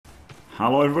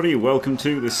Hello everybody, welcome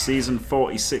to this season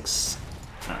 46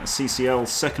 CCL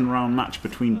second round match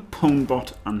between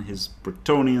Pwnbot and his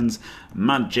Bretonnians,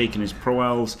 MadJake and his Pro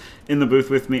Elves. In the booth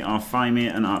with me are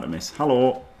Faemir and Artemis.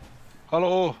 Hello.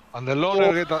 Hello, and the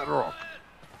loner get that rock.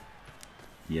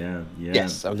 Yeah.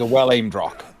 Yes, that was a well-aimed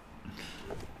rock.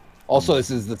 Also, this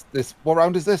is this. What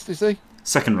round is this? Do you see?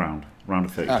 Second round, round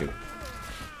of 32.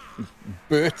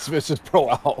 Birds versus Pro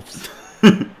Elves.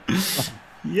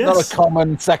 Yes. Not a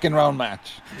common second round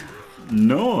match.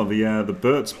 No, the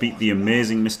Burts beat the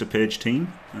amazing Mr. Page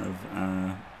team of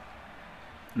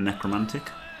Necromantic,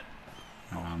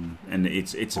 and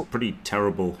it's a pretty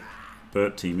terrible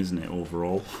Burt team, isn't it?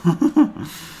 Overall,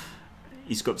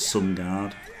 he's got some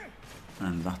guard,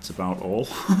 and that's about all.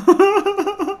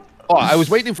 Oh, I was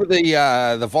waiting for the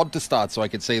VOD to start so I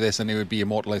could say this and it would be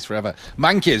immortalized forever.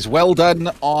 Mankiz, well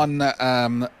done on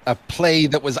a play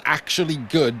that was actually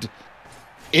good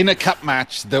in a cup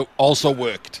match that also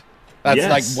worked. That's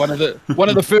yes. like one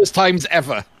of the first times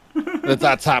ever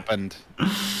that's happened.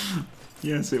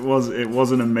 Yes, it was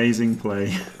an amazing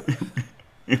play.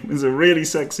 It was a really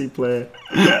sexy play.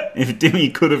 If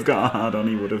Dimmy could have got a hard on,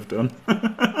 he would have done.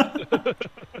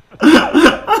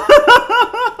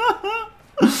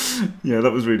 Yeah,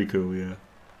 that was really cool, yeah.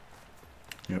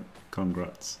 Yep,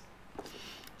 congrats.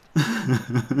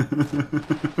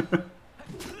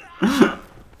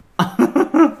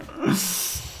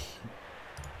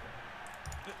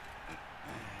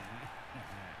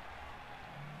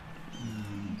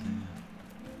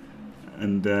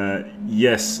 And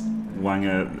yes,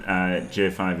 Wanger,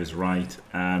 J5 is right.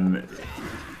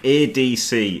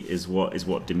 ADC is what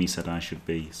Dimmy said I should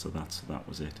be, so that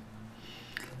was it.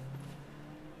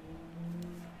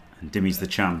 And Dimmy's the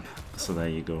champ, so there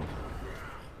you go.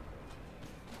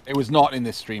 It was not in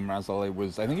this stream, Razzle. It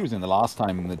was. I think it was in the last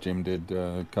time that Jim did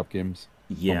Cup Games.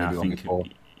 Yeah, I think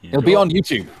it'll be on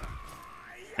YouTube.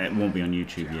 It won't be on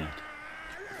YouTube yet.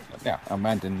 Yeah, I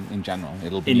meant in general.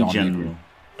 It'll be in on general.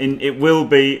 YouTube. It will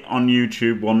be on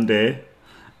YouTube one day.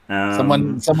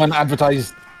 Someone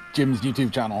advertised Jim's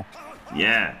YouTube channel.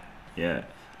 Yeah.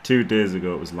 2 days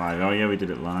ago it was live. Oh yeah, we did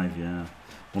it live. Yeah,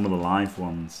 one of the live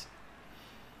ones.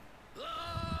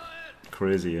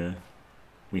 Crazy, yeah.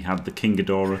 We had the King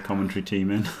Ghidorah commentary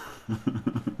team in.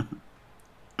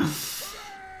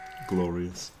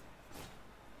 Glorious.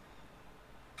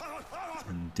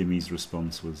 And Dimmy's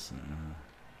response was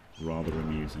rather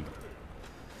amusing.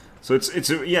 So it's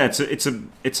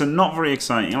a not very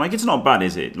exciting. Like, it's not bad,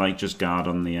 is it? Like, just guard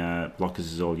on the blockers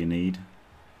is all you need,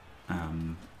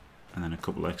 and then a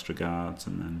couple extra guards,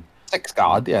 and then 6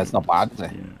 guard. Yeah, it's not bad, is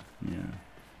it? Yeah.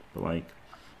 But like,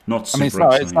 not super.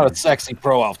 I mean, it's not a sexy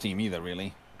Pro Elf team either,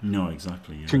 really. No,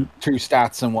 exactly. Yeah. Two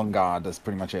stats and 1 guard. That's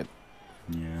pretty much it.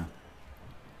 Yeah.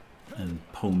 And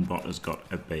Pwnbot has got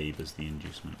a babe as the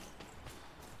inducement.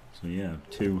 So yeah,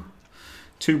 two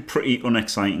pretty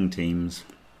unexciting teams.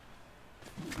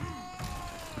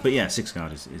 But yeah, 6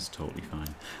 guard is totally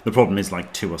fine. The problem is,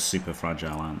 like, 2 are super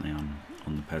fragile, aren't they, on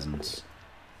the peasants?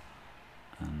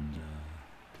 And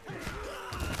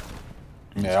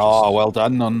yeah, oh, well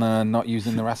done on not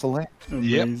using the wrestle there.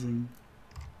 Amazing. Yep.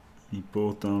 He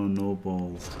brought down a no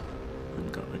balls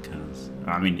and got the Kaz.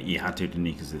 I mean, he had to, didn't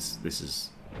he? Because this is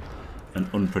an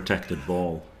unprotected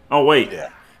ball. Oh wait. Yeah.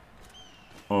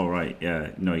 Oh right.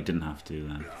 Yeah. No, he didn't have to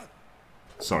then.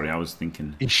 Sorry, I was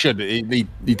thinking. He should. He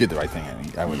did the right thing. I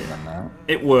think I would have done that.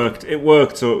 It worked. It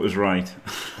worked, so it was right.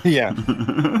 Yeah.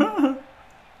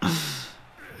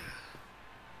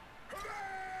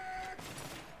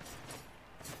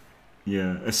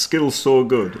 Yeah, a skill so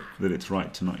good that it's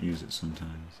right to not use it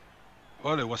sometimes.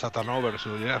 Well, it was a turnover,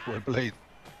 so yeah, well played.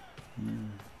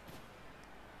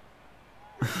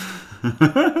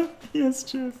 Yeah. Yes,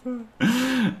 Jeff.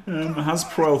 Has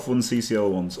Pro Elf won CCL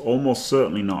once? Almost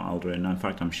certainly not, Aldrin. In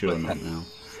fact, I'm sure not now.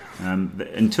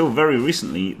 Until very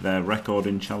recently, their record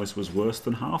in Chalice was worse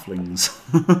than Halflings.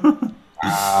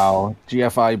 Wow.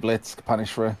 GFI Blitz,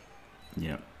 punish for it.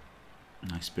 Yeah.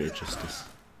 Nice bit of justice.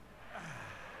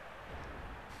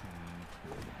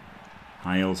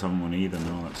 High Elves haven't won either,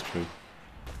 no, that's true.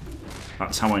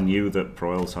 That's how I knew that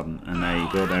Pro Elves hadn't. And there you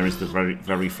go, there is the very,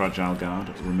 very fragile guard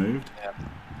removed. Yep.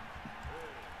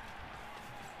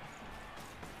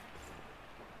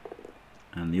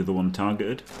 And the other one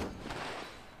targeted.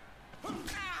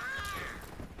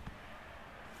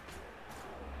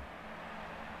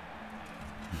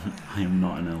 I am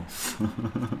not an elf.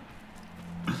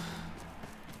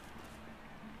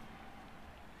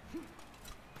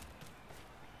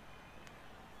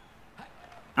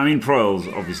 I mean, Pro Elves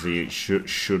obviously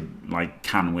should like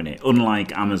can win it,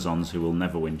 unlike Amazons who will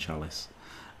never win Chalice.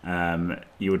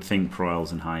 You would think Pro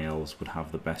Elves and High Elves would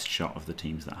have the best shot of the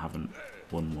teams that haven't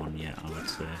won one yet, I would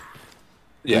say.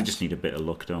 They just need a bit of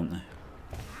luck, don't they?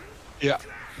 Yeah.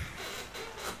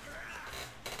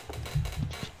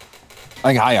 I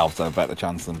think High Elves have a better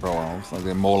chance than Pro Elves. Like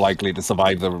they're more likely to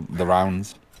survive the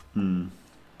rounds.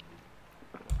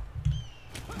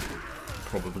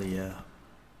 Probably, yeah.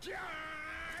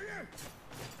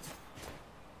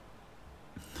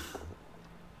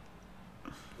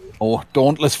 Oh,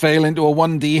 Dauntless fail into a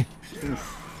 1D.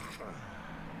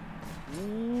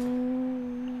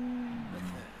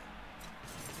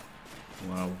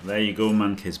 Well, there you go,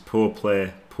 Mankiz. Poor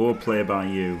play by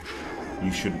you.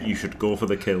 You should go for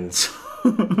the kills.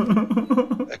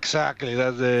 Exactly.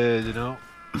 That's the, you know.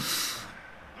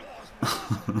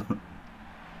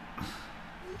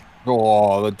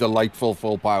 Oh, the delightful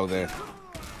full power there.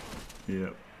 Yeah.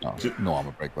 Oh, no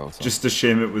armor break though. So. Just a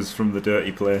shame it was from the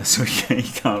dirty player, so he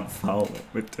can't foul it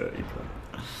with dirty player.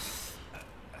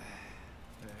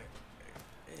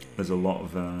 There's a lot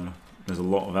of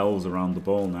elves around the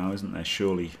ball now, isn't there?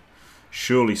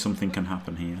 Surely something can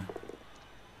happen here.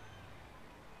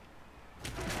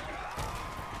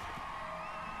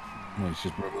 Well, he's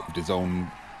just removed his own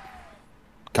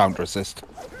counter assist.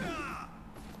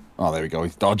 Oh, there we go.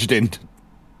 He's dodged in.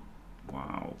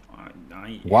 Wow.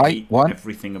 I Why? hate What?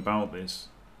 everything about this.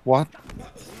 What?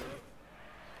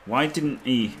 Why didn't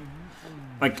he?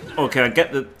 Like, okay, I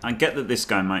get that this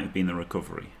guy might have been the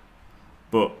recovery,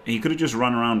 but he could have just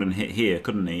run around and hit here,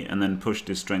 couldn't he? And then pushed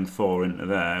his strength 4 into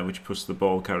there, which pushed the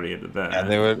ball carrier to there. Yeah,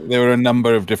 there were a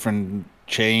number of different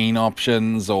chain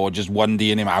options, or just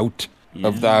 1D'ing him out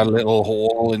of that little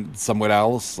hole in somewhere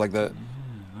else, like that.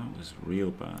 Yeah, that was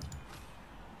real bad.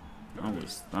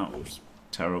 That was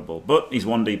terrible. But he's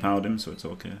 1D powered him, so it's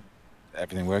okay.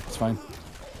 Everything worked. It's fine.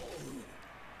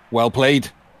 Well played.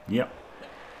 Yep.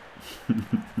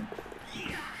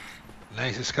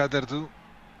 Nice scatter too.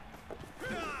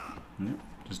 Yep.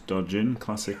 Just dodge in.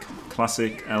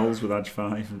 Classic L's with Edge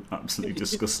 5. Absolutely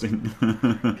disgusting.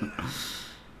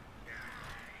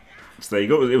 So there you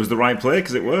go. It was the right play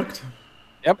because it worked.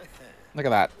 Yep. Look at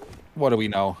that. What do we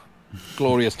know?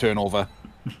 Glorious turnover.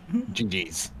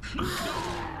 GG's.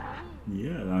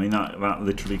 Yeah, I mean that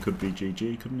literally could be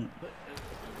GG, couldn't it?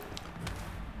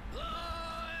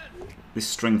 This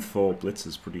strength 4 blitz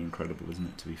is pretty incredible, isn't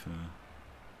it, to be fair?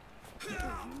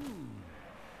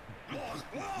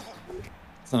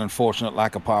 It's an unfortunate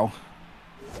lack of power.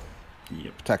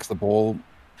 Yep. Protects the ball.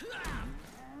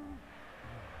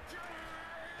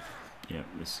 Yep,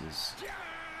 this is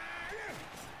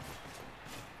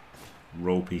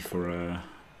ropey for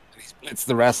He splits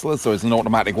the wrestler, so it's an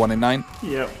automatic 1 in 9.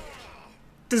 Yep.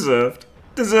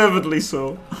 Deservedly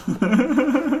so.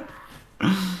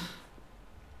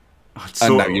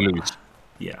 And now you lose.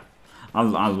 Yeah, I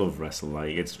love wrestle.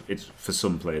 Like it's for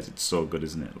some players, it's so good,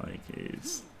 isn't it? Like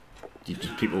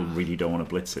people really don't want to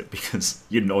blitz it because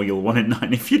you know you'll 1 in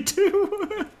 9 if you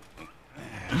do.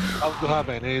 How to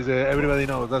happen is everybody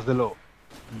knows that's the law.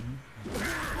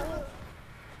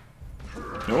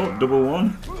 Oh, double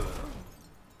 1.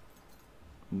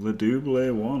 Le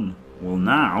double 1. Well,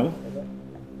 now.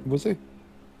 Was he?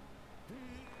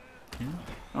 Yeah.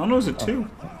 Oh no, is it 2?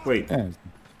 Wait. Yeah.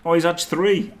 Oh, he's edge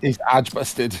 3. He's edge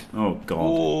busted. Oh god.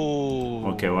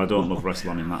 Oh. Okay, well I don't love wrestle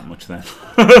on him that much then.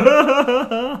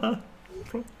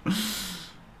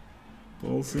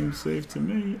 Ball seems safe to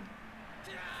me.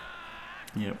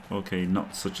 Yep. Okay,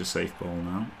 not such a safe ball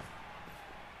now.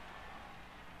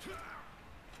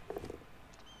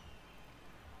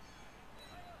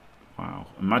 Wow.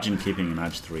 Imagine keeping an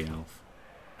edge 3 elf.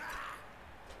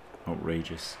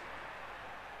 Outrageous.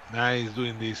 Nice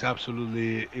doing these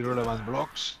absolutely irrelevant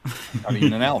blocks. I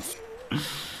mean, an elf.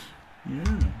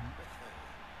 Yeah.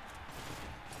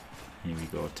 Here we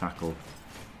go, tackle.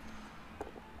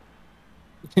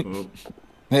 Oh.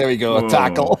 There we go, Whoa. a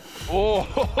tackle. Oh.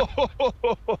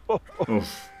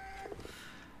 Oof.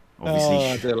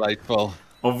 Obviously, Delightful.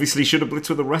 obviously should have blitzed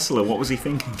with a wrestler. What was he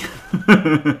thinking?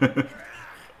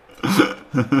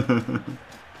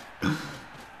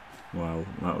 Wow,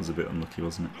 that was a bit unlucky,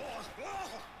 wasn't it?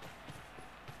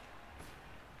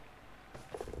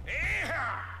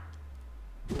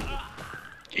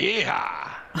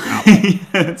 Yeah. Yeah,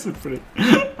 it's a pretty.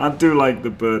 I do like the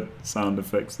bird sound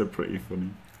effects. They're pretty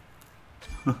funny.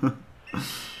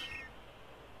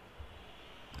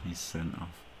 He's sent off,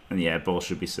 and yeah, ball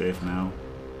should be safe now.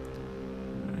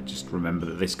 Just remember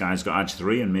that this guy's got edge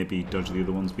 3, and maybe dodge the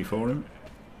other ones before him.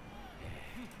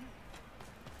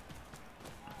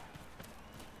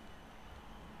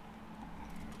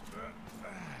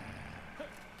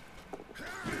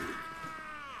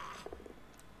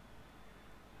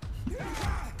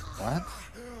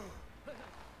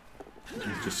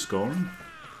 He's just scoring.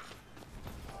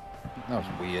 That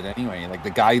was weird anyway. Like, the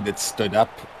guy that stood up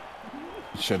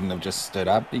shouldn't have just stood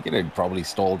up. He could have probably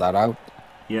stalled that out.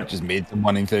 Yeah. Just made some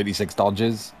 1 in 36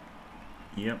 dodges.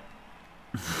 Yep.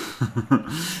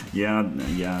 yeah.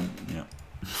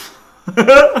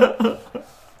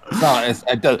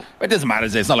 It doesn't matter.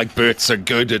 It's not like Berts are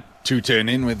good at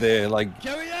 2-turning with their, like,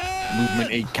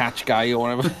 movement 8 catch guy or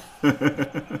whatever.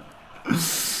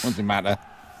 Doesn't matter.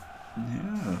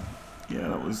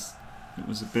 Yeah, it was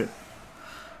a bit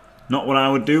not what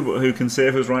I would do, but who can say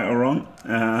if it was right or wrong?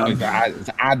 It's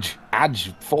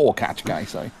Adge 4 catch guy,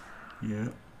 sorry. Yeah.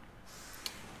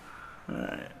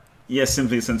 Yes,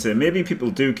 simply Sensei. Maybe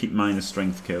people do keep minus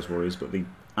strength Chaos Warriors, but they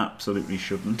absolutely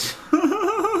shouldn't.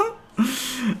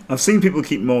 I've seen people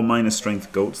keep more minus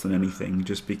strength goats than anything,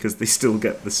 just because they still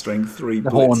get the strength 3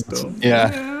 Blitzdone.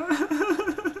 Yeah.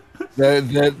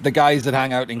 The guys that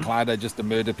hang out in Cladda just to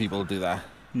murder people do that.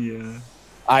 Yeah.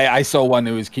 I saw one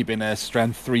who was keeping a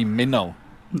strength 3 minnow.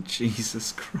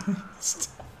 Jesus Christ.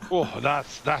 Oh,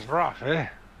 that's rough, eh?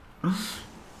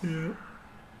 Yeah.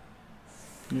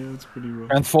 Yeah, it's pretty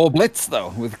rough. And 4 blitz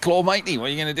though with Claw Mighty. What are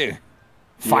you gonna do?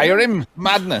 Fire him?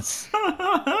 Madness.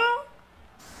 Oh,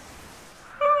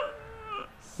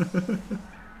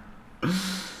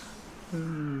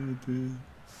 dear.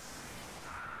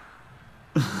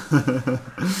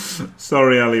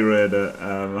 Sorry, Ali Raider.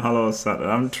 Hello, Saturn.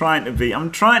 I'm trying to be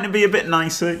a bit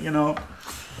nicer, you know.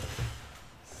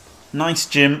 Nice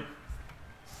Jim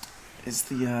is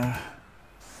the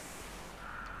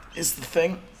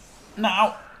thing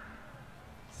now.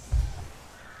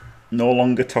 No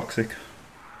longer toxic.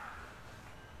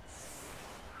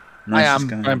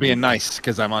 I'm being nice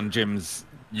because I'm on Jim's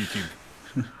YouTube.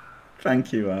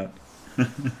 Thank you, Art.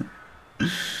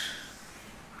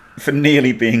 For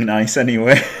nearly being nice,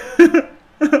 anyway.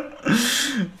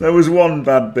 There was one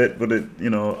bad bit, but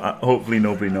hopefully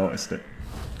nobody noticed it.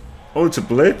 Oh, it's a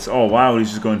blitz. Oh wow, he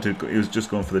was just going for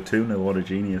the 2-0. What a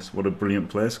genius! What a brilliant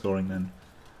play scoring then.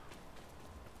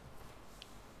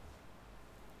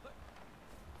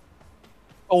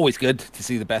 Always good to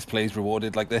see the best plays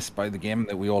rewarded like this by the game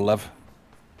that we all love.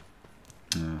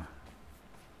 Yeah.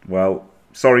 Well,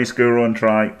 sorry, Skuro and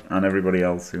Try, and everybody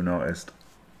else who noticed.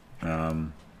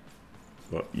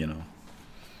 But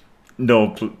no,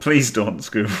 please don't,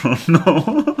 Skuro. No.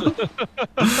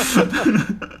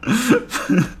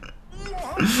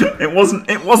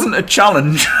 It wasn't a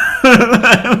challenge.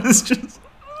 It was just.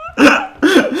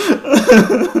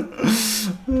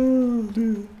 Oh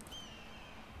dear.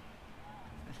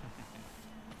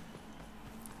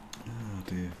 Oh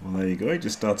dear. Well, there you go. He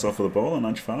just starts off with a ball on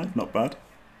edge 5. Not bad.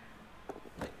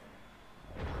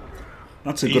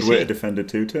 That's a good way to defend a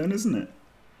 2-turn, isn't it?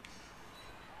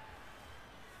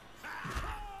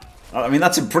 I mean,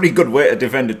 that's a pretty good way to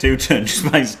defend a 2-turn,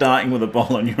 just by starting with a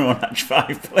ball on your own edge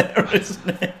 5 player, isn't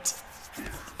it?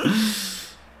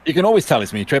 You can always tell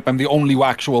it's me, Trip. I'm the only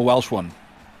actual Welsh one.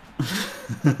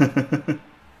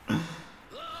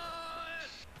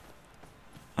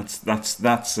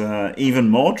 That's even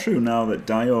more true now that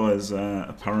Dio has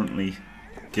apparently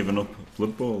given up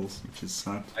blood bowls, which is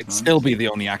sad. I'd still be the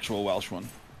only actual Welsh one.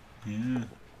 Yeah.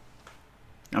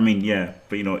 I mean, yeah,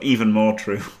 but even more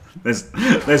true.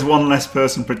 There's one less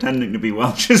person pretending to be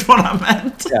Welsh, is what I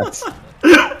meant. Yes.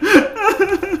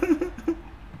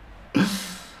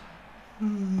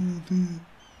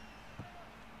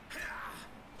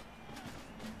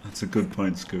 That's a good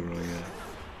point, Skuro, yeah.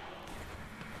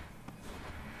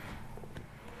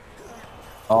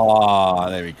 Oh,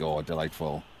 there we go.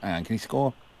 Delightful. And can he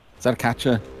score? Is that a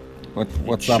catcher?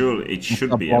 What's up? It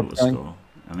should be able to score.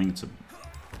 I think it's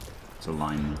a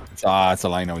line. It's a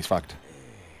line. Oh, he's fucked.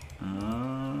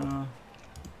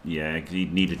 Yeah,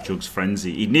 he'd need a Jugs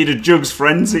Frenzy. He'd need a Jugs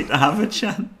Frenzy to have a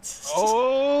chance.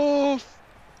 Oh,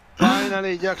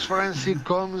 finally, Jugs Frenzy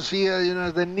comes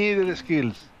here. The needed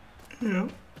skills. Yeah.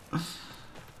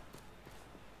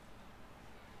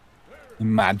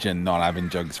 Imagine not having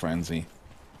Jugs Frenzy.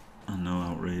 I know,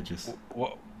 outrageous.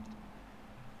 What?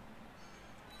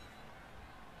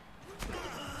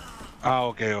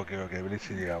 Okay. Let's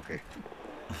see. Okay.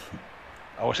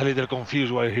 I was a little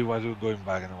confused why he was going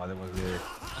back and what it was there.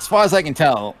 As far as I can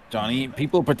tell, Johnny,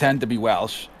 people pretend to be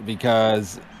Welsh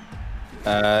because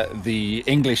the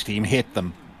English team hate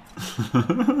them.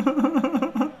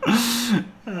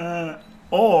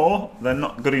 Or they're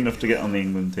not good enough to get on the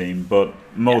England team, but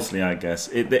mostly, I guess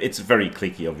it's very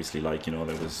cliquey. Obviously, I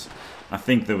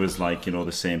think there was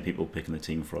the same people picking the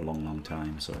team for a long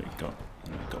time, so it got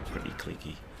pretty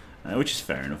cliquey, which is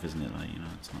fair enough, isn't it?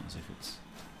 It's not as if it's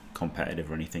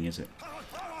competitive or anything, is it?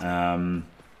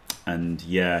 And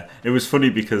yeah, it was funny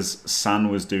because San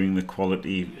was doing the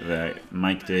quality,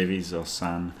 Mike Davies or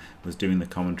San was doing the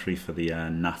commentary for the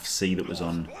NAFC that was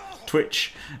on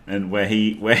Twitch, and where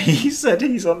he said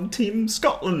he's on Team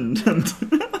Scotland, and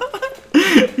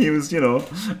he was, you know,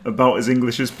 about as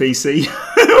English as PC.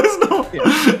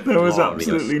 There was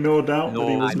absolutely no doubt that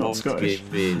he was not Scottish.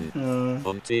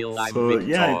 So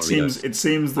yeah, it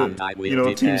seems that, you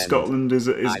know, Team Scotland is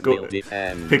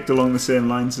picked along the same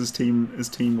lines as Team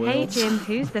Wales. Hey Jim,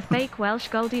 who's the fake Welsh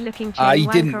Goldie looking chicken? He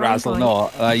didn't, Razzle, no.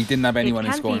 He didn't have anyone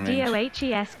in scoring range. It can't be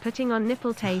DOHES putting on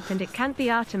nipple tape, and it can't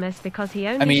be Artemis because he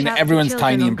only. I mean, shouts everyone's at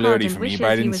tiny and children blurry on for me, COD but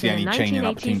I and didn't wishes see he any was in a chaining 1980s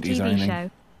opportunities or TV anything. show.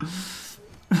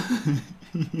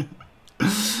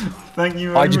 Thank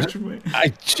you very much, mate.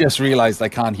 I just realised I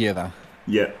can't hear that.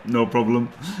 Yeah, no problem.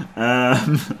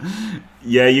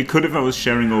 Yeah, you could if I was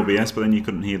sharing OBS, but then you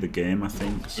couldn't hear the game, I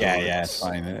think. So Yeah, it's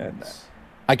fine.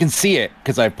 I can see it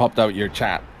because I popped out your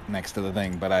chat next to the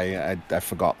thing, but I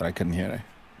forgot that I couldn't hear it.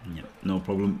 Yeah, no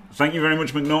problem. Thank you very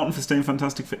much, McNaughton, for staying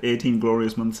fantastic for 18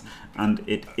 glorious months. And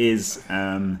it is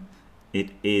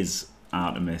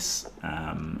Artemis,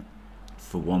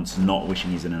 for once, not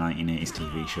wishing he's in a 1980s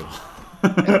TV show.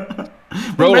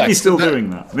 Well, maybe still doing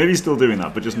that. Maybe still doing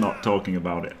that, but just not talking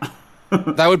about it.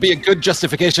 That would be a good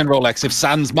justification, Rolex, if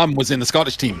San's mum was in the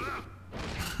Scottish team.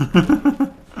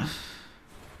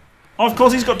 Oh, of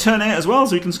course, he's got turn 8 as well,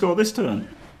 so he can score this turn.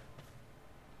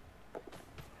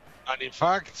 And in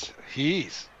fact, he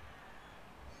is.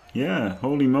 Yeah,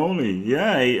 holy moly.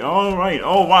 Yeah, all right.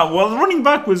 Oh, wow. Well, the running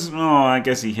back was... Oh, I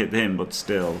guess he hit him, but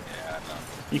still. Yeah, no.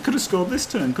 He could have scored this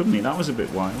turn, couldn't he? That was a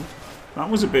bit wild. That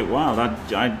was a bit wild.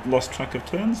 I lost track of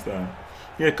turns there.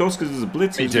 Yeah, of course, because there's a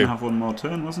blitz. He was going to have one more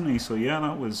turn, wasn't he? So, yeah,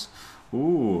 that was...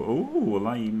 Ooh,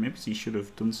 well, maybe he should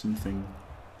have done something...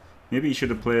 Maybe he should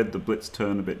have played the blitz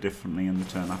turn a bit differently and the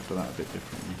turn after that a bit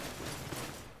differently.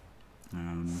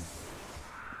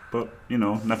 But, you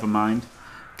know, never mind.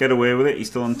 Get away with it. He's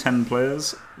still on 10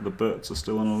 players. The Burts are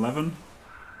still on 11.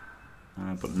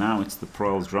 But now it's the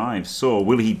Proyle's drive. So,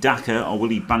 will he Dakar or will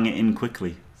he bang it in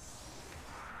quickly?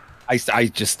 I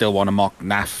just still want to mock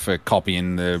NAF for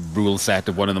copying the rule set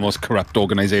of one of the most corrupt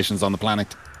organizations on the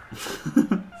planet.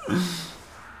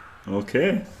 Okay.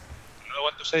 I don't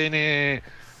want to say any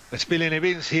spilling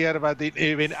events here, but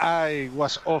even I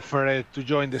was offered to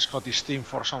join the Scottish team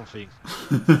for something.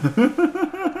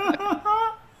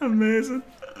 Amazing.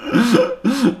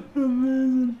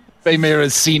 Amazing. Faemir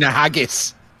has seen a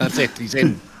haggis. That's it, he's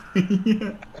in.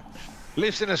 Yeah.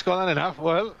 Lives in Scotland enough,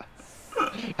 well,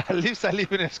 at least I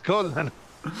live in Scotland.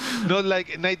 Not like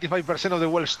 95% of the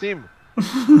Welsh team.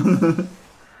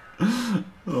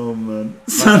 Oh man.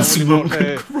 Sandsmoke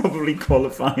could probably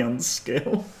qualify on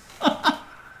skill.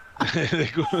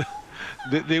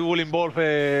 they will involve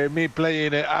me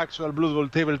playing actual Blood Bowl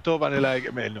tabletop, and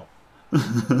like, man, no.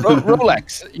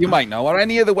 Rolex, you might know, are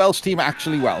any of the Welsh team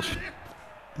actually Welsh?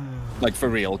 Like, for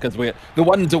real? Because the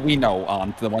ones that we know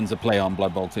aren't the ones that play on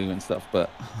Blood Bowl 2 and stuff, but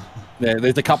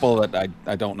there's a couple that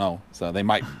I don't know, so they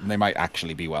might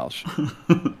actually be Welsh.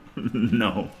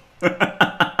 No.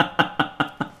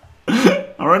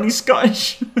 Are any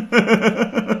Scottish?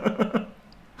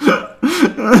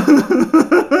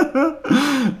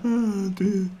 Oh,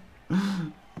 dear.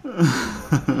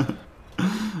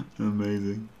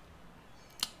 Amazing.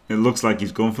 It looks like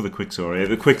he's going for the quick score.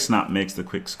 The quick snap makes the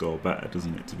quick score better,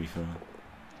 doesn't it, to be fair?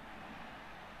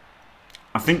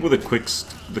 I think with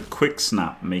the quick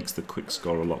snap makes the quick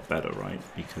score a lot better, right?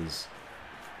 Because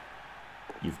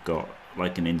you've got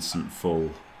like an instant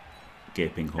full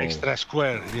gaping hole. Extra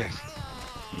square, yes.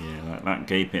 Yeah, that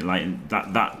gaping, like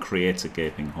that creates a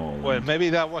gaping hole. Well, maybe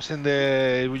that wasn't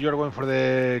you're going for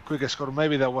the quick score.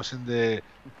 Maybe that wasn't the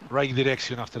right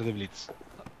direction after the blitz.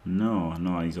 No,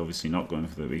 he's obviously not going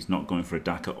for he's not going for a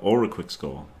Dakar or a quick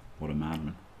score. What a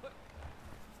madman.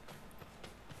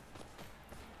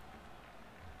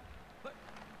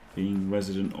 Being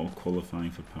resident or qualifying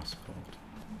for passport.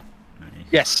 Nice.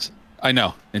 Yes, I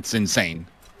know. It's insane.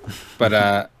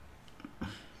 But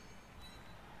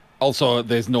also,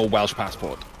 there's no Welsh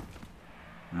passport.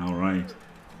 All right.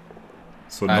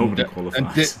 So nobody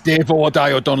qualifies. And Dave or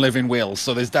die or don't live in Wales.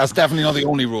 So that's definitely not the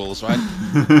only rules, right?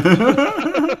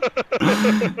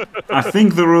 I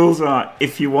think the rules are,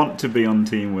 if you want to be on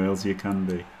Team Wales, you can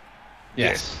be.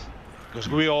 Yes. Because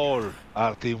we all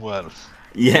are Team Wales.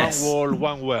 Yes. One wall,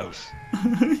 one Wales.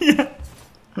 Yeah.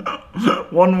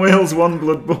 One Wales, one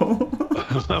Blood Bowl.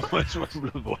 One Wales, one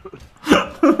Blood Bowl.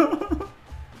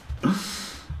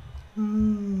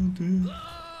 Oh, dear.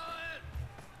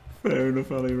 Fair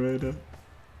enough, Ali Raider.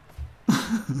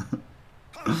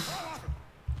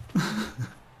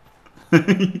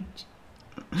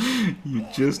 You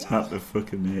just had to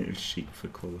fucking native sheet for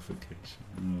qualification.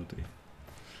 Oh dear.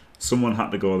 Someone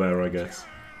had to go there, I guess.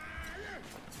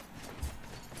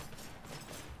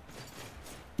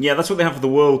 Yeah, that's what they have for the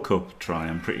World Cup. Try.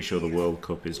 I'm pretty sure the World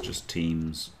Cup is just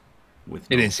teams with.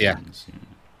 It is, yeah.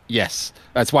 Yes,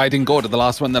 that's why I didn't go to the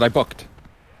last one that I booked.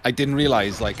 I didn't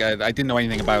realize, like, I didn't know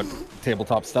anything about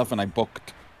tabletop stuff, and I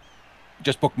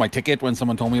just booked my ticket when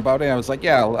someone told me about it. I was like,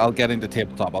 yeah, I'll get into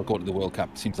tabletop. I'll go to the World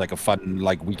Cup. Seems like a fun,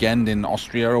 like, weekend in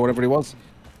Austria or whatever it was.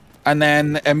 And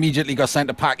then immediately got sent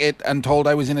a packet and told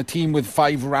I was in a team with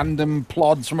 5 random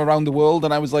plods from around the world,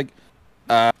 and I was like,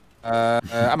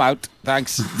 I'm out.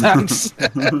 Thanks. Thanks.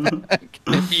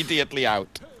 Immediately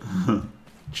out.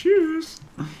 Cheers.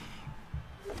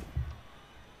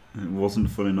 It wasn't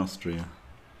fun in Austria.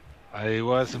 It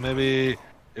was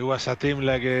a team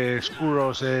like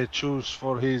Skuros choose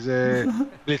for his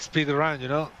blitz speed run, you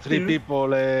know, 3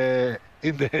 people in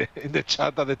the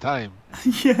chat at the time.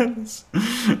 Yes,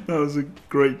 that was a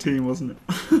great team, wasn't it?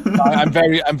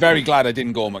 I'm very glad I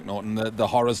didn't go, McNaughton. The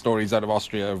horror stories out of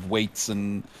Austria of waits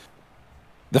and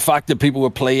the fact that people were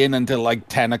playing until like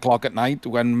 10 o'clock at night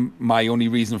when my only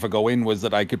reason for going was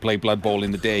that I could play Blood Bowl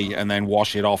in the day and then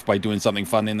wash it off by doing something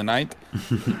fun in the night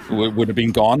would have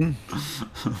been gone.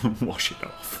 Wash it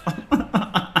off.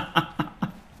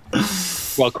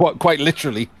 Well, quite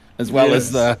literally as well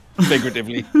as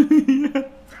figuratively.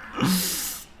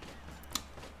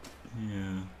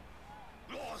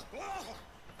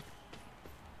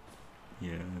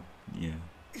 Yeah.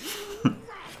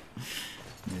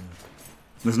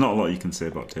 There's not a lot you can say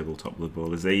about tabletop Blood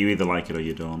Bowl, is there? You either like it or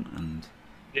you don't, and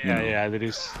yeah, there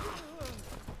is.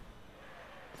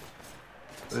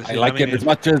 I like it as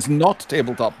much as not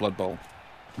tabletop Blood Bowl.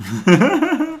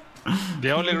 The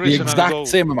only reason the exact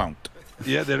same amount.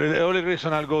 Yeah, the only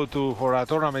reason I'll go for a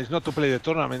tournament is not to play the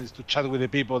tournament, is to chat with the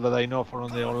people that I know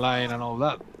from the online and all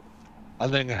that,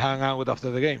 and then hang out after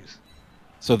the games.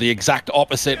 So the exact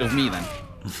opposite of me then.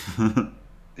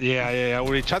 Yeah.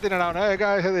 We're chatting around, hey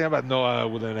guys, but no, I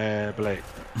wouldn't play.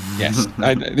 Yes.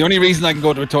 The only reason I can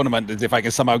go to a tournament is if I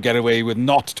can somehow get away with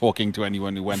not talking to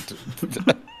anyone who went.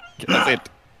 That's it.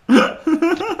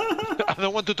 I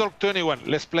don't want to talk to anyone.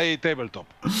 Let's play tabletop.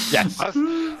 Yes.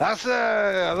 That's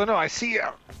I don't know. I see. You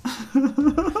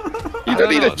don't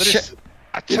need a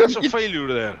chance of failure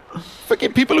there.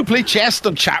 Fucking people who play chess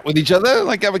don't chat with each other.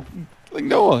 Like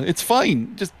no, it's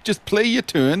fine. Just play your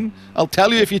turn. I'll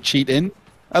tell you if you're cheating.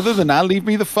 Other than that, leave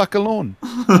me the fuck alone.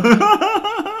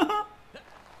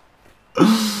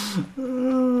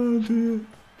 Oh, dear.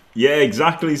 Yeah,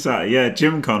 exactly, Sat. Yeah,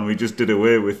 GymCon, we just did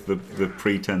away with the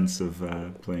pretense of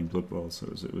playing Blood Bowl, so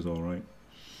it was all right.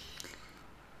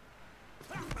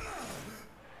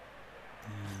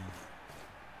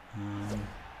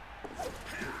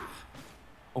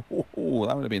 Oh,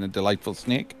 that would have been a delightful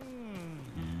snake.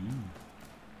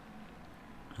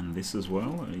 And this as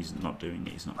well? He's not doing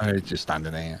it. He's not. He's just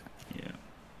standing there. Yeah.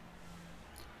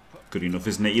 Good enough,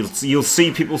 isn't it? You'll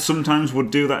see people sometimes would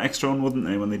do that extra on, wouldn't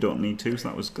they, when they don't need to? So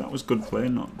that was good play,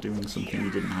 not doing something you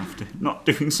didn't have to, not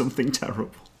doing something terrible.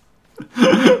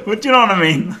 But do you know what I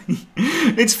mean?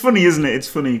 It's funny, isn't it? It's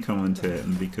funny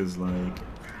commentating because like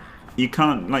you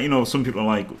can't, like, you know, some people are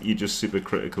like, you're just super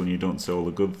critical and you don't say all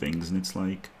the good things, and it's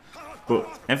like,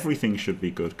 but everything should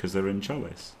be good because they're in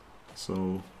Chalice,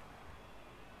 so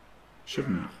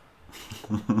shouldn't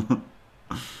it?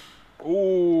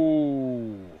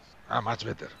 Ooh. Much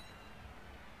better.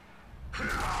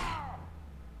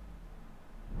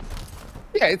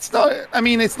 Yeah, it's not. I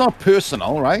mean, it's not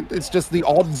personal, right? It's just the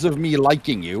odds of me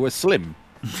liking you are slim,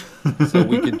 so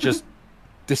we could just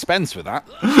dispense with that.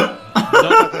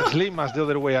 Not as slim as the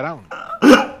other way around.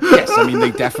 Yes, I mean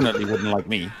they definitely wouldn't like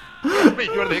me. I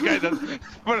mean, you're the guy that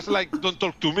first like, don't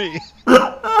talk to me.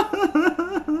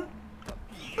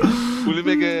 Will it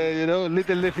make a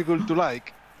little difficult to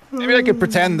like? Maybe I could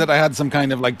pretend that I had some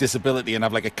kind of like disability and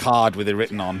have like a card with it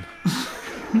written on.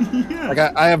 Yeah. Like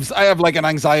I have like an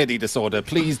anxiety disorder.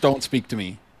 Please don't speak to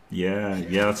me. Yeah,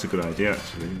 that's a good idea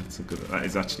actually. That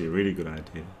is actually a really good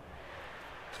idea.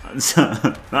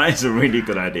 That is a really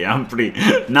good idea. I'm pretty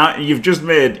now. You've just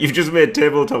made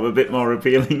tabletop a bit more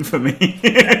appealing for me.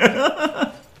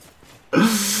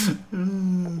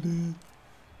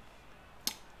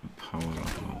 Power up.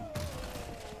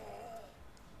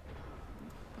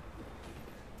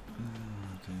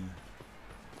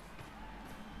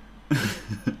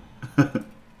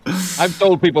 I've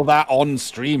told people that on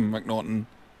stream, McNaughton.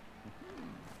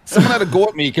 Someone had to go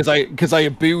at me because I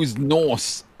abused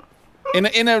Norse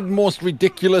in a most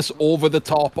ridiculous,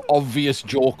 over-the-top, obvious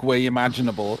joke way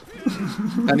imaginable,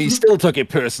 and he still took it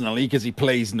personally because he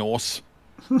plays Norse.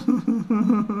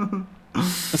 I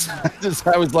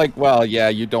was like, well, yeah,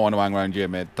 you don't want to hang around here,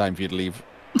 mate. Time for you to leave.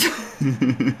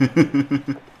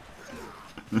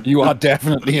 You are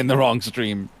definitely in the wrong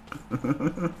stream.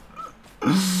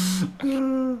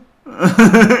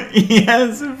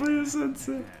 Yes, if we said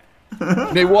so.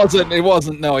 It wasn't,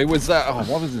 no, it was, oh,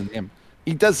 what was his name?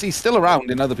 He's still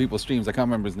around in other people's streams. I can't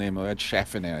remember his name. I had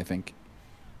Chef in it, I think.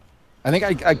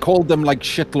 I called them like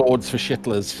shitlords for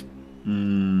shitlers.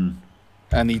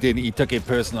 And he took it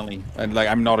personally. And like,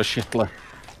 I'm not a shitler.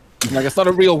 Like, it's not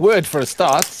a real word for a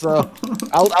start, so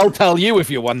I'll tell you if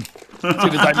you won. As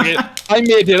soon as I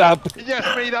made it up. You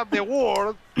just made up the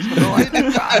word. So I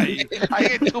didn't die. I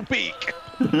get to peek.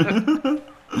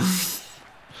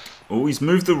 Oh, he's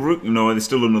moved the rook. No, there's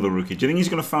still another rookie. Do you think he's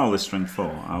going to foul this strength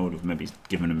 4? I would have maybe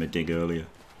given him a dig earlier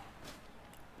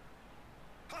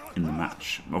in the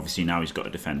match. Obviously now he's got to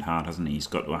defend hard, hasn't he? He's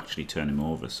got to actually turn him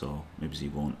over, so maybe he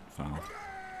won't foul.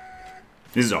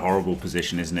 This is a horrible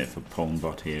position, isn't it, for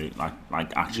Pwnbot here? Like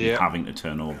actually having to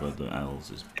turn over the elves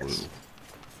is brutal.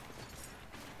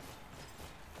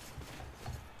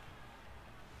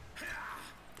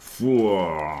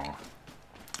 Whoa.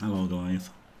 Hello, Goliath.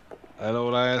 Hello,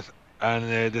 Goliath.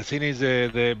 And the thing is,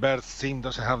 the Birds team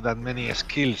doesn't have that many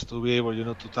skills to be able,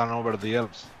 to turn over the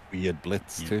elves. Weird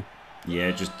blitz too.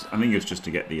 Yeah, I think it's just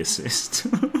to get the assist.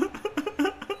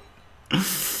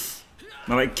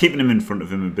 I like keeping him in front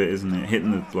of him a bit, isn't it?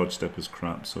 Hitting the blood stepper's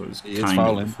crap, so it's kind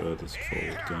of the furthest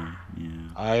forward guy. Yeah.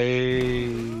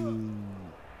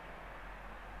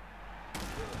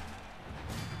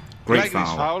 Great like foul.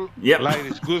 This foul. Yep. Like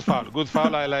this. Good foul. Good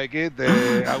foul. I like it.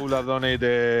 I would have done it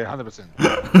 100%.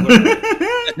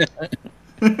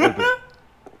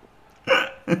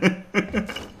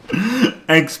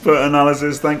 Expert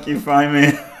analysis. Thank you,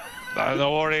 Faemir.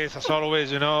 No worries. As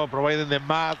always, providing the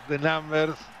math, the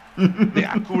numbers, the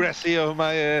accuracy of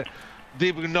my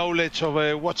deep knowledge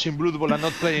of watching Blood Bowl and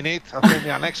not playing it. I've made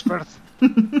me an expert.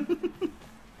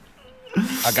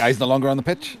 Our guy's no longer on the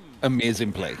pitch.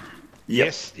 Amazing play.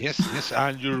 Yep. Yes.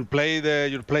 And your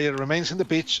player remains in the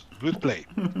pitch. Good play.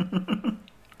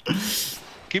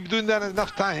 Keep doing that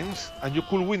enough times, and you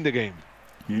could win the game.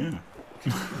 Yeah.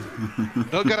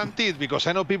 Not guaranteed, because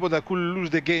I know people that could lose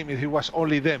the game if it was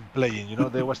only them playing.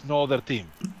 There was no other team.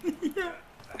 Yeah.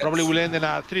 Probably will end in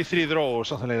a 3-3 draw or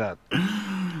something like that.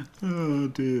 Oh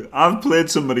dear. I've played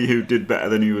somebody who did better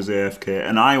than he was AFK,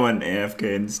 and I went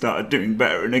AFK and started doing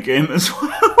better in a game as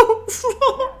well.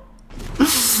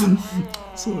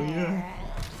 So yeah.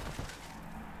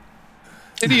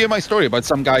 Did you hear my story about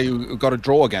some guy who got a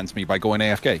draw against me by going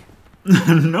AFK?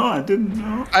 No, I didn't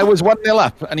know. I was 1-0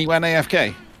 up and he went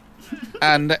AFK.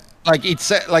 And like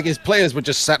his players were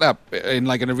just set up in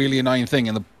like in a really annoying thing,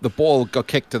 and the ball got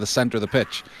kicked to the center of the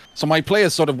pitch. So my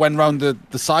players sort of went round the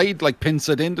side, like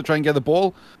pincered in to try and get the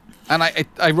ball. And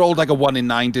I rolled like a 1 in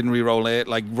 9, didn't re-roll it,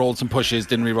 like rolled some pushes,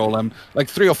 didn't re-roll them, like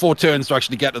 3 or 4 turns to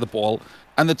actually get to the ball.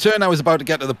 And the turn I was about to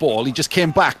get to the ball, he just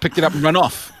came back, picked it up and ran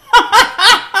off.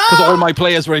 Because all my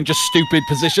players were in just stupid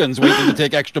positions waiting to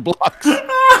take extra blocks.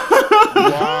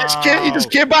 Wow. He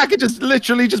just came back and just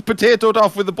literally just potatoed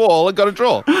off with the ball and got a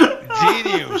draw.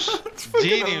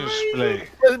 Genius play.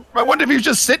 I wonder if he was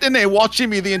just sitting there watching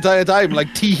me the entire time,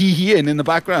 like tee-hee-hee-ing in the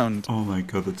background. Oh my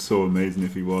god, that's so amazing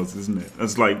if he was, isn't it?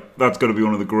 That's got to be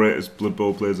one of the greatest Blood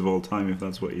Bowl players of all time if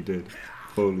that's what he did.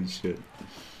 Holy shit.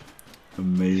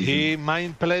 Amazing. He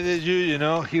mind played you,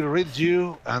 he read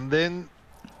you, and then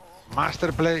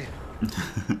master play.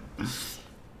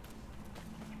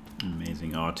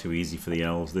 Amazing. Oh, too easy for the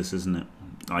elves, this, isn't it?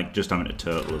 Like, just having a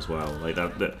turtle as well. Like,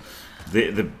 the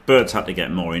birds had to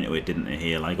get more into it, didn't they,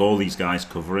 here? Like, all these guys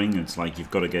covering, it's like,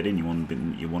 you've got to get in.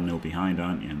 You're 1-0 behind,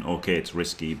 aren't you? And, okay, it's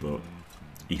risky, but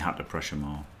he had to pressure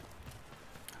more.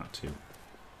 Had to.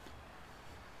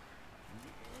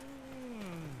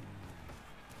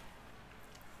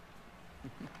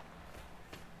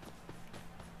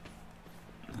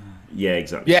 Yeah,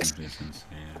 exactly. Yes. Yeah.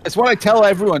 It's what I tell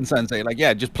everyone, Sensei. Like,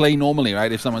 yeah, just play normally,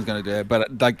 right? If someone's going to do it.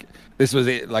 But, like, this was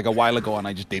it, like, a while ago, and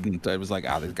I just didn't. I was like,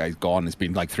 this guy's gone. It's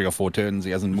been, like, 3 or 4 turns.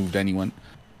 He hasn't moved anyone.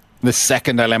 The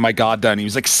second I let my guard down, he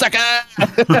was like, sucker!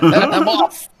 I'm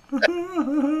off!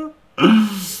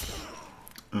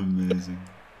 Amazing.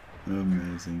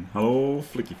 Hello,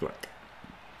 Flicky Flack.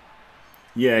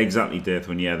 Yeah, exactly,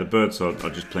 Dathan. Yeah, the birds are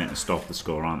just playing to stop the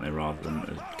score, aren't they, rather than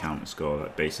to counter score.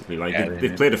 Like, basically, like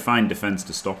they've played a fine defense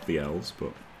to stop the elves,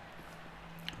 but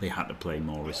they had to play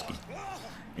more risky,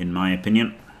 in my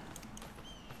opinion.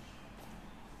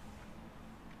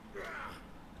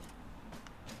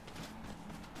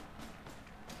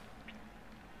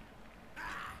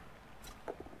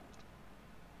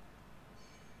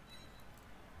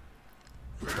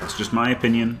 just my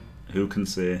opinion. Who can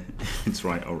say it's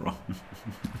right or wrong?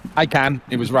 I can.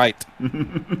 It was right.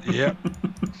 Yep.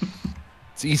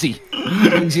 It's easy.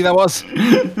 Easy that was.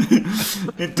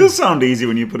 It does sound easy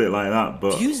when you put it like that,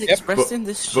 but Views expressed in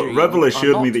this stream Rebel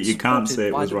assured are me not that you can't say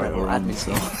it supported was by the right or Rebel wrong. admin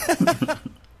So.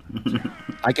 team.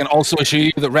 I can also assure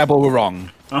you that Rebel were wrong.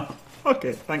 Oh,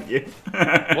 okay, thank you.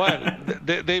 Well,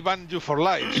 they banned you for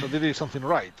life, so they did something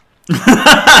right.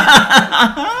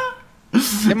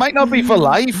 It might not be for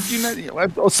life, you know,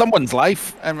 or someone's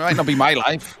life. It might not be my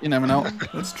life. You never know.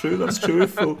 That's true. That's true.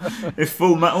 If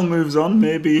Full Metal moves on,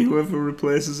 maybe whoever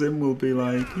replaces him will be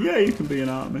like, yeah, you can be an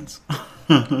Artemis.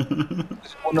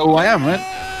 Won't know who I am, right?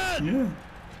 Yeah,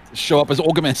 Show up as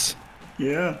Artemis.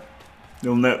 yeah.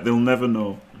 They'll never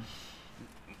know.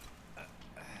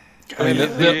 I mean,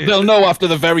 they'll know after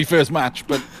the very first match,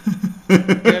 but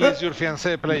Well, it's your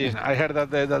fiancé playing. I heard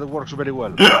that works very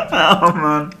well. Oh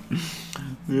man,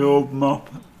 the old mop.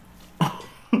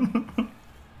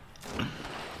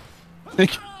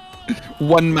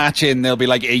 one match in, there'll be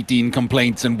like 18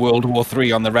 complaints in World War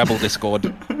III on the Rebel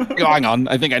Discord. Oh, hang on,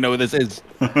 I think I know who this is.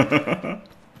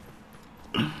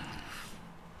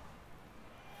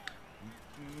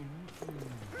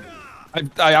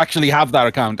 I actually have that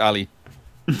account, Ali.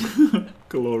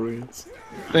 Glorious.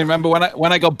 Remember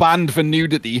when I got banned for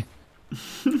nudity?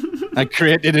 I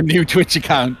created a new Twitch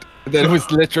account that was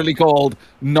literally called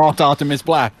Not Artemis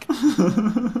Black.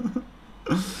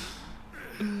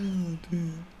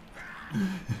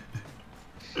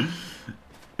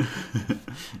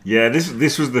 Yeah,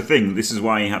 this was the thing. This is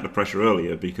why he had the pressure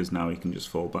earlier, because now he can just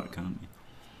fall back, can't he?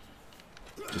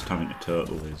 Just having a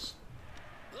turtle is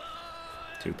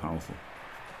too powerful.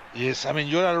 Yes, I mean,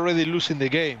 you're already losing the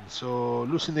game, so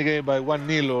losing the game by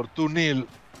 1-0 or 2-0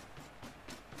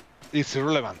 is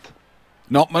irrelevant.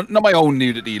 Not my own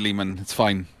nudity, Lehman. It's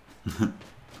fine.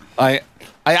 I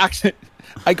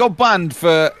got banned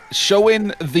for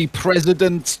showing the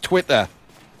president's Twitter,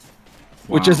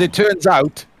 which, as it turns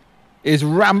out, is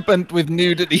rampant with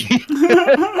nudity,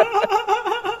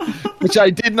 which I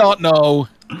did not know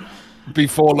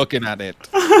before looking at it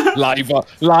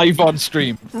live on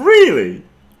stream. Really?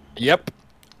 Yep.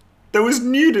 There was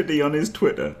nudity on his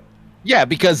Twitter. Yeah,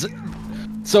 because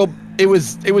so it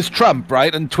was Trump,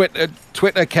 right? And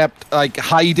Twitter kept like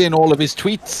hiding all of his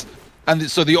tweets, and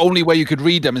so the only way you could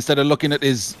read them instead of looking at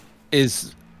his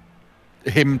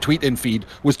him tweeting feed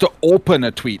was to open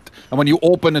a tweet. And when you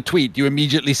open a tweet, you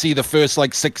immediately see the first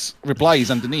like 6 replies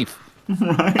underneath.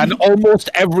 Right. And almost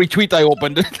every tweet I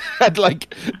opened had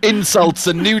like insults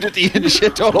and nudity and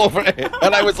shit all over it.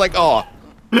 And I was like, oh,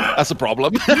 that's a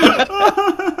problem.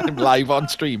 I'm live on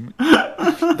stream.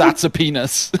 That's a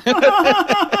penis.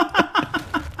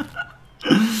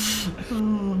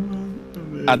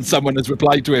 And someone has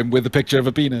replied to him with a picture of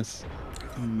a penis.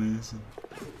 Amazing.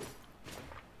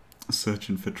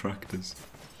 Searching for tractors.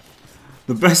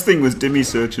 The best thing was Dimmy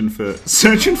searching for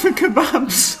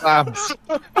kebabs.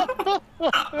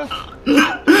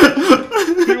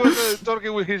 He was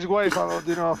talking with his wife about,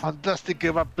 a fantastic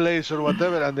kebab place or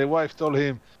whatever, and the wife told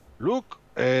him, look,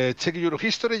 check your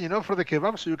history, for the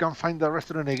kebab, so you can find the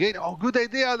restaurant again. Oh, good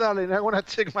idea, darling. I want to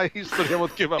check my history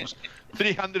about kebabs.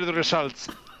 300 results.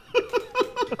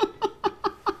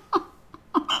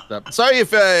 Sorry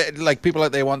if like people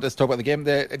out there want us to talk about the game.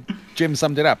 Jim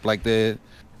summed it up. Like the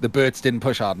Birds didn't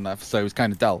push hard enough, so it was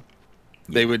kind of dull.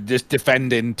 They were just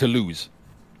defending to lose.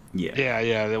 Yeah.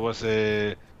 There was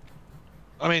a.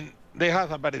 I mean, they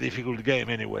had a very difficult game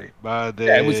anyway, but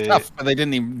yeah, it was tough, but they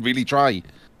didn't even really try.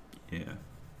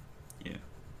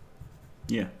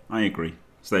 Yeah. I agree.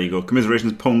 So there you go.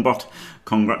 Commiserations, Pwnbot.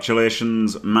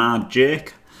 Congratulations,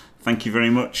 MadJake. Thank you very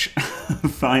much,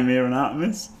 Faemir and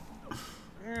Artemis.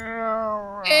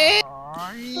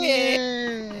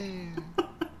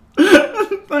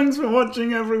 Thanks for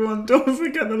watching, everyone. Don't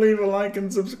forget to leave a like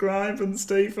and subscribe and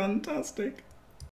stay fantastic.